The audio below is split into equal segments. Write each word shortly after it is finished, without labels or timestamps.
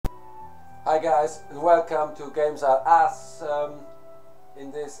guys, and welcome to Games Are Us.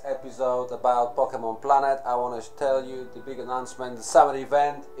 In this episode about Pokemon Planet, I want to tell you the big announcement. The summer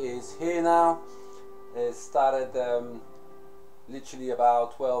event is here now. It started literally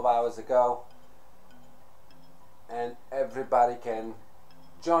about 12 hours ago, and everybody can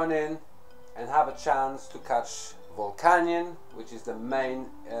join in and have a chance to catch Volcanion, which is the main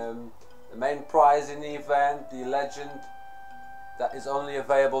prize in the event, the legend that is only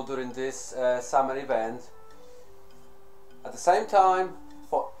available during this summer event. At the same time,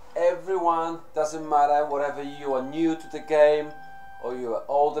 for everyone, doesn't matter whether you are new to the game or you're an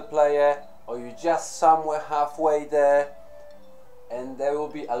older player or you're just somewhere halfway there, and there will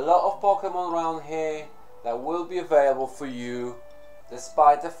be a lot of Pokemon around here that will be available for you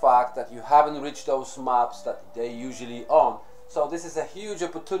despite the fact that you haven't reached those maps that they're usually on. So this is a huge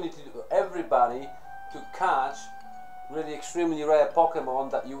opportunity for everybody to catch really extremely rare Pokemon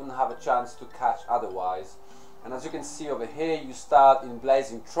that you wouldn't have a chance to catch otherwise. And as you can see over here, you start in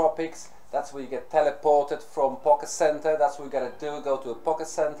Blazing Tropics. That's where you get teleported from Poké Center. That's what you gotta do, go to a Poké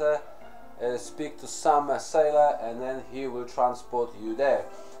Center, speak to some sailor, and then he will transport you there.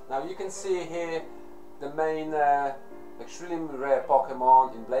 Now you can see here the main extremely rare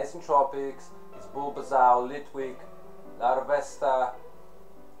Pokemon in Blazing Tropics. It's Bulbasaur, Litwick, Larvesta.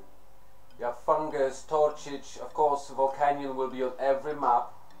 You have Fungus, Torchic. Of course, Volcanion will be on every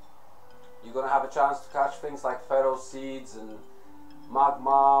map. You're gonna have a chance to catch things like Pharaoh Seeds and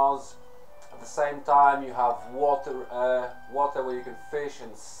Magmars. At the same time, you have water where you can fish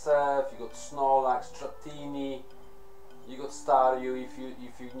and surf. You got Snorlax, Dratini. You got Staryu if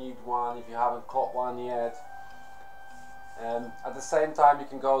you need one, if you haven't caught one yet. At the same time, you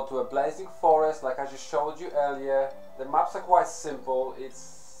can go to a Blazing Forest, like I just showed you earlier. The maps are quite simple.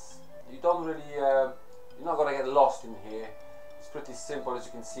 You don't really, you're not gonna get lost in here. It's pretty simple, as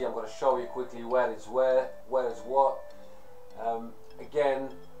you can see. I'm gonna show you quickly where is what. Again,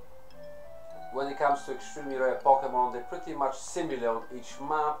 when it comes to extremely rare Pokemon, they're pretty much similar on each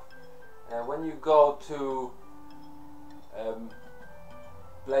map. When you go to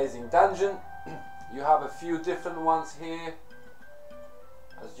Blazing Dungeon, you have a few different ones here.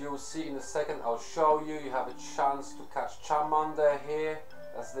 As you will see in a second, I'll show you. You have a chance to catch Charmander here.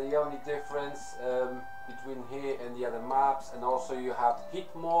 That's the only difference between here and the other maps. And also you have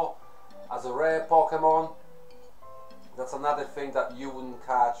Hitmore as a rare Pokemon. That's another thing that you wouldn't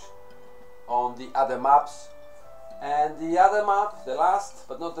catch on the other maps. And the other map, the last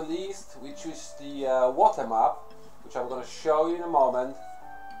but not the least, which is the water map, which I'm going to show you in a moment.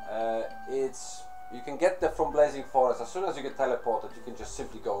 You can get there from Blazing Forest. As soon as you get teleported, you can just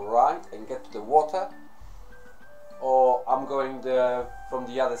simply go right and get to the water. Or I'm going there from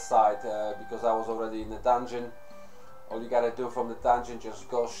the other side because I was already in the dungeon. All you gotta do from the dungeon, just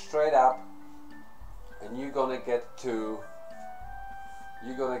go straight up, and you're gonna get to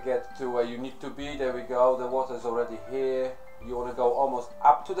where you need to be. There we go. The water is already here. You wanna go almost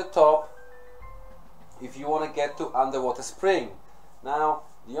up to the top if you wanna get to Underwater Spring. Now,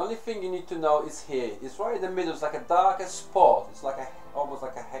 the only thing you need to know is here. It's right in the middle. It's like a darker spot. It's like almost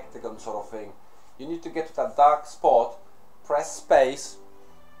like a hectagon sort of thing. You need to get to that dark spot, press space,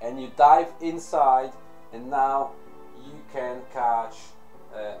 and you dive inside, and now you can catch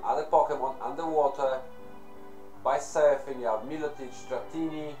other Pokemon underwater by surfing. You have Milotic,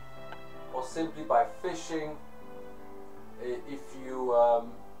 Dratini, or simply by fishing. If you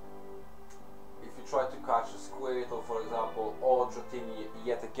try to catch a Squirtle, for example, or Dratini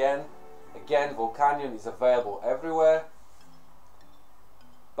yet again. Again, Volcanion is available everywhere,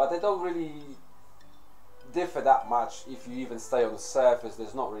 but they don't really differ that much. If you even stay on the surface,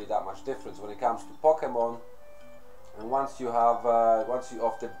 there's not really that much difference when it comes to Pokemon. And once you're off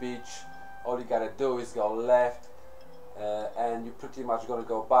the beach, all you gotta do is go left, and you're pretty much gonna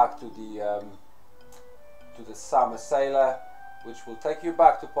go back to the Summer Sailor, which will take you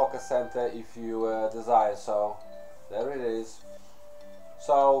back to Poké Center if you desire. So there it is.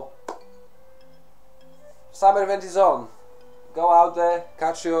 So summer event is on. Go out there,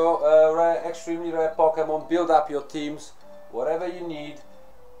 catch your extremely rare Pokemon, build up your teams, whatever you need.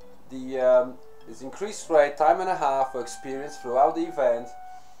 It's increased rate, time and a half for experience throughout the event.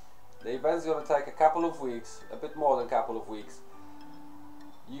 The event's going to take a couple of weeks, a bit more than a couple of weeks.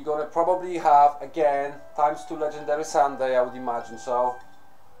 You're going to probably have, again, ×2 Legendary Sunday, I would imagine. So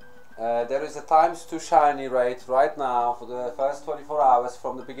there is a ×2 shiny rate right now for the first 24 hours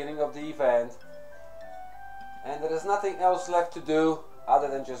from the beginning of the event. And there is nothing else left to do other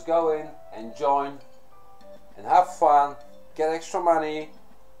than just go in and join and have fun, get extra money,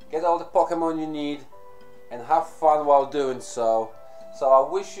 get all the Pokemon you need, and have fun while doing so. So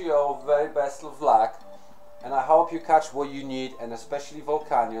I wish you all very best of luck, and I hope you catch what you need, and especially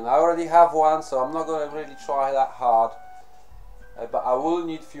Volcanion. I already have one, so I'm not going to really try that hard, but I will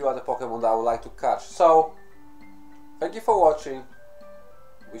need a few other Pokemon that I would like to catch. So thank you for watching.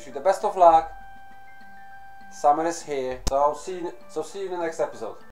 Wish you the best of luck. Summer is here, so see you in the next episode.